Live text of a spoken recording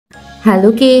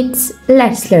Hello kids,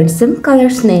 let's learn some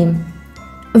colors name.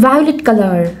 Violet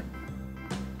color,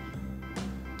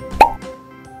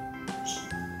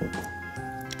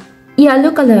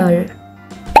 yellow color,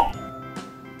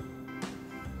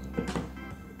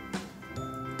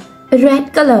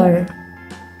 red color,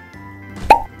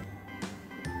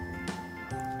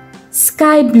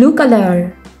 sky blue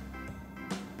color,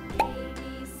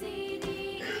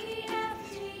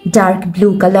 dark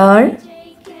blue color,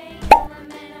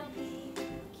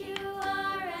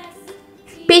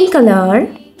 pink color,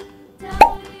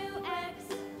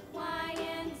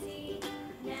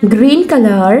 green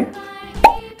color,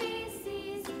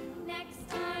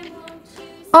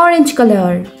 orange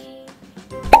color.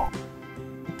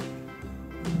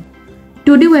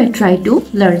 Today we are trying to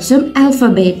learn some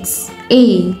alphabets.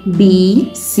 A,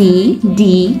 B, C,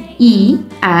 D, E,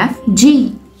 F,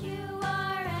 G.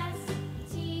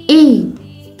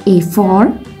 A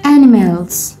for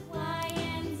animals.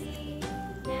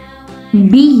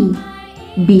 B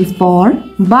for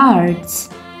birds.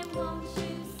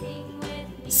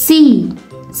 C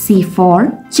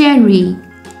for cherry.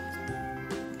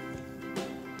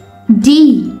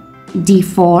 D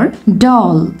for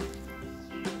doll.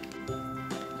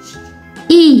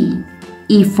 E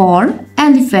for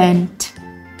elephant.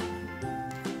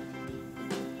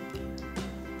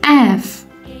 F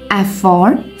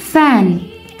for fan.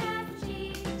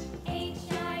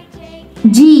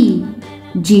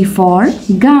 G for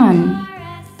gun.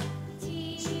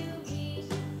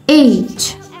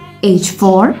 H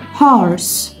for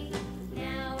horse.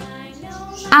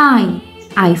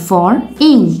 I for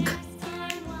ink.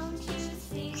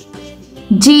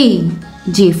 J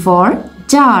for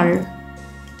jar.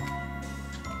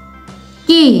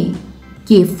 K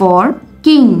for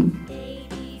king.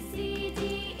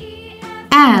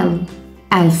 L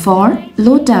for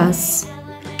lotus.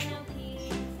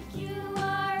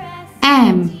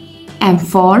 M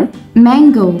for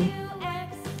mango.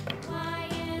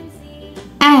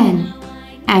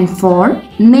 N for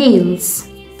nails.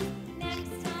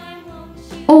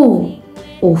 O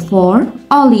for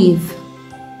olive.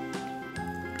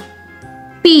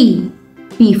 P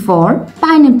for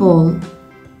pineapple.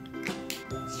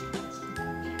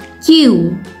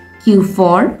 Q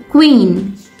for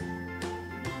queen.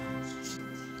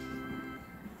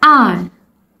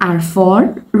 R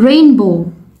for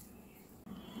rainbow.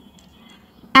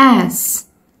 S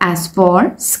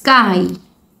for sky.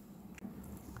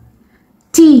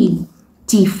 T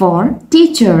for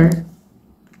teacher.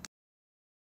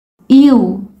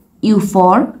 U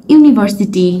for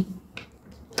university.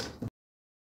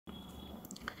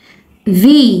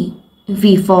 V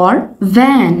for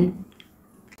van.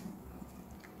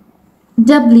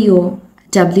 W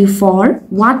for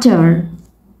water.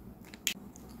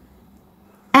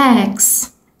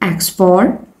 X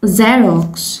for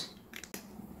Xerox.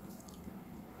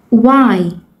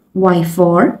 Y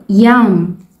for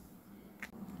yum.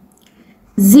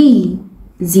 Z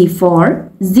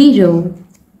for zero.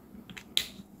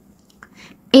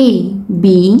 A,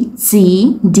 B,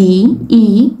 C, D,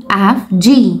 E, F,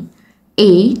 G,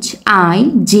 H,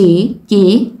 I, J,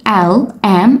 K, L,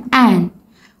 M, N,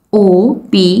 O,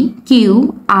 P,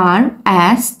 Q, R,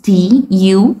 S, T,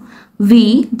 U,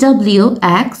 V, W,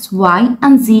 X, Y,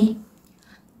 and Z.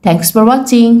 Thanks for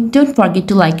watching. Don't forget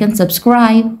to like and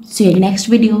subscribe. See you in next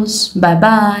videos. Bye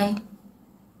bye.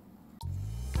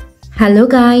 Hello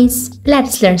guys,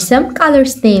 let's learn some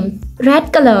colors name.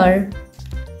 Red color,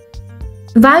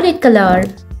 violet color,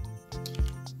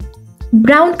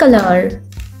 brown color,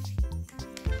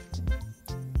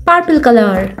 purple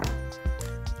color,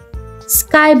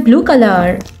 sky blue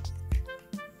color,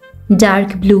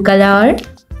 dark blue color,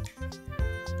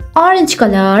 orange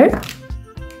color,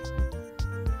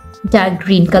 dark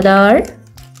green color,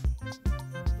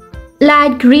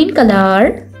 light green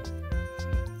color,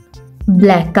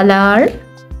 black color,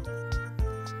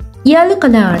 yellow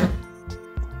color.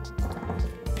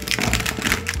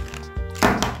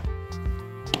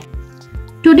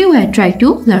 Today we are trying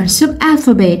to learn some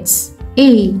alphabets.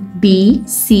 A, B,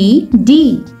 C,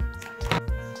 D.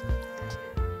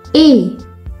 A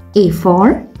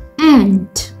for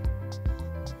ant.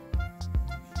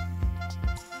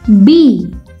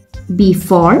 B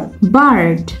for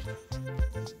bird.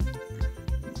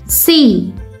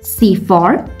 C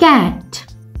for cat.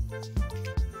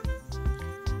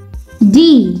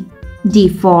 D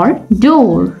for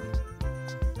door.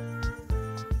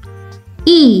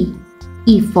 E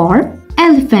for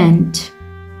elephant.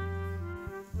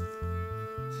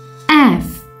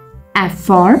 F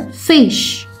for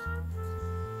fish.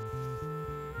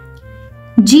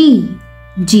 G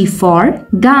for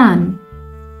gun.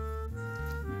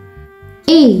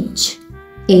 H.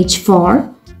 H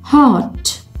for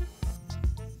hot.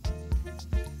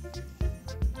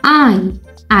 I.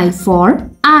 I for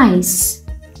ice.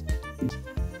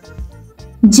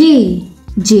 J.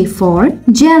 J for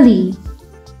jelly.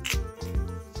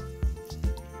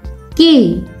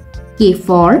 K. K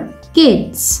for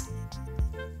kids.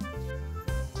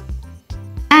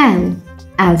 L.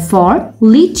 L for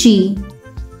lychee.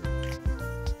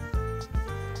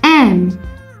 M.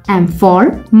 M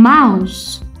for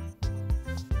mouse.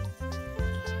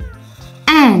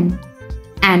 N.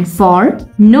 N for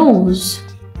nose.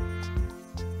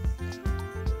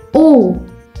 O.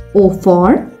 O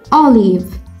for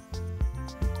olive.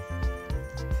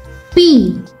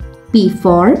 P. P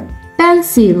for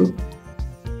pencil.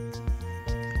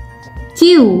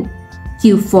 Q.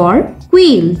 Q for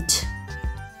quilt.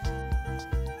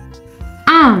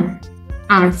 R.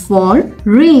 R for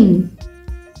ring.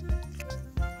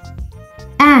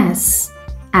 S.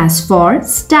 S for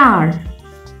star.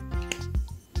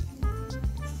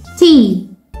 T.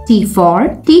 T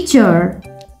for teacher.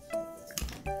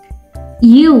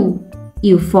 U.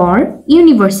 U for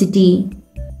university.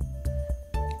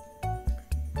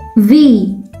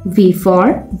 V. V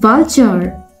for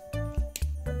vulture.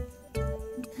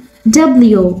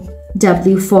 W.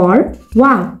 W for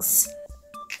wax.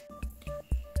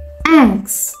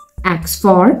 X. X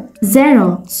for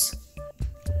Xerox.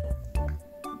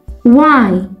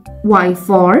 Y. Y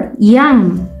for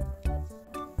yum.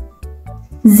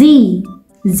 Z.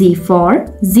 Z for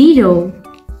zero.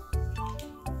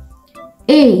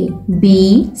 A,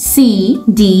 B, C,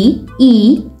 D,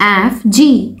 E, F,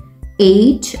 G,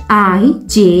 H, I,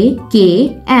 J,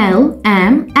 K, L,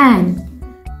 M, N,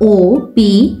 O,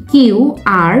 P, Q,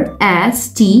 R,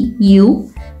 S, T,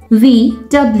 U, V,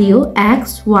 W,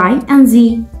 X, Y, and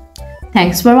Z.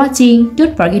 Thanks for watching.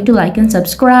 Don't forget to like and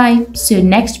subscribe. See you in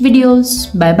next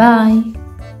videos. Bye bye.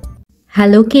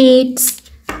 Hello kids.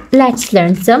 Let's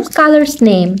learn some colors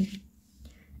name.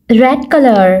 Red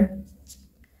color,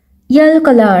 yellow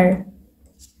color,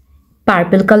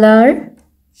 purple color,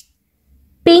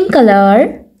 pink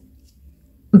color,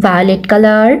 violet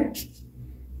color,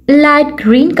 light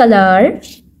green color,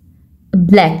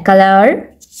 black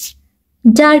color,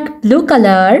 dark blue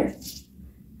color,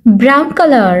 brown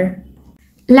color.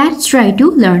 Let's try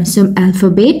to learn some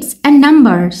alphabets and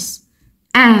numbers.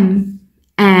 M,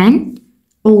 N,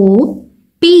 O,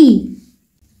 P.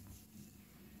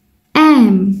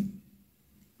 M.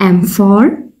 M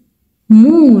for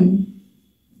moon.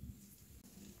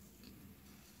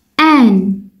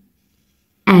 N.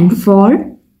 N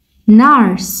for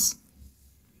nurse.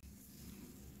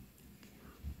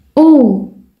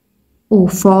 O. O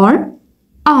for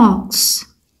ox.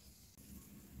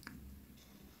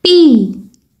 P.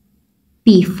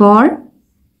 P for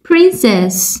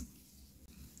princess.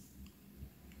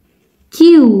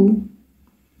 Q.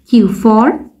 Q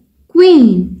for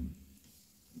queen.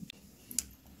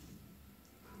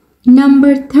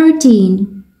 Number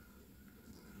 13.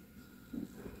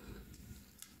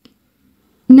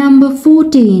 Number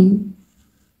 14.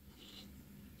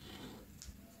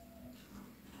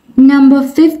 Number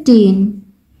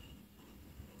 15.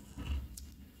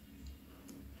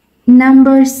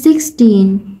 Number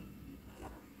 16.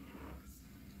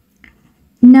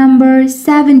 Number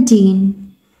 17.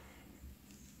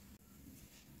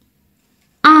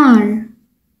 R.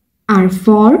 R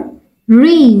for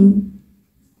ring.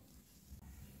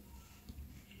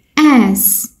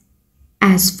 S.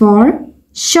 S for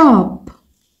shop.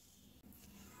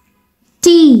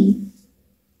 T.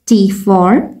 T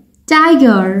for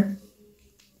tiger.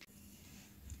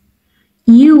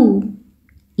 U.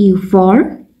 U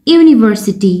for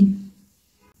university.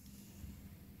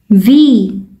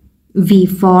 V. V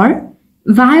for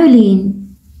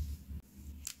violin.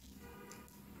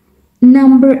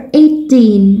 Number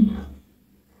 18.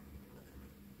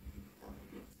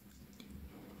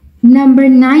 Number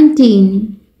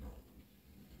 19.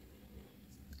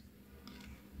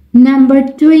 Number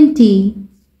 20.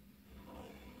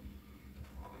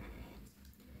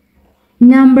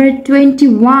 Number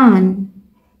 21.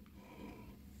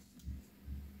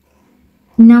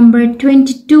 Number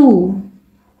 22.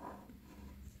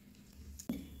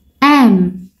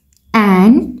 M,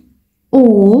 N,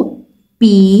 O,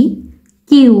 P,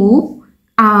 Q,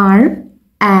 R,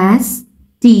 S,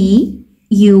 T,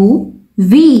 U,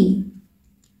 V.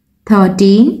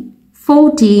 13,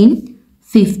 14,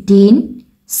 15,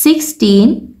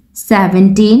 16,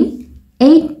 17,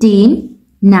 18,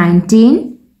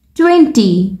 19,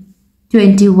 20,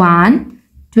 21,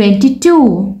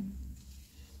 22.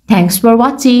 Thanks for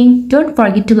watching. Don't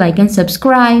forget to like and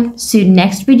subscribe. See you in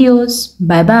next videos.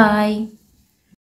 Bye bye.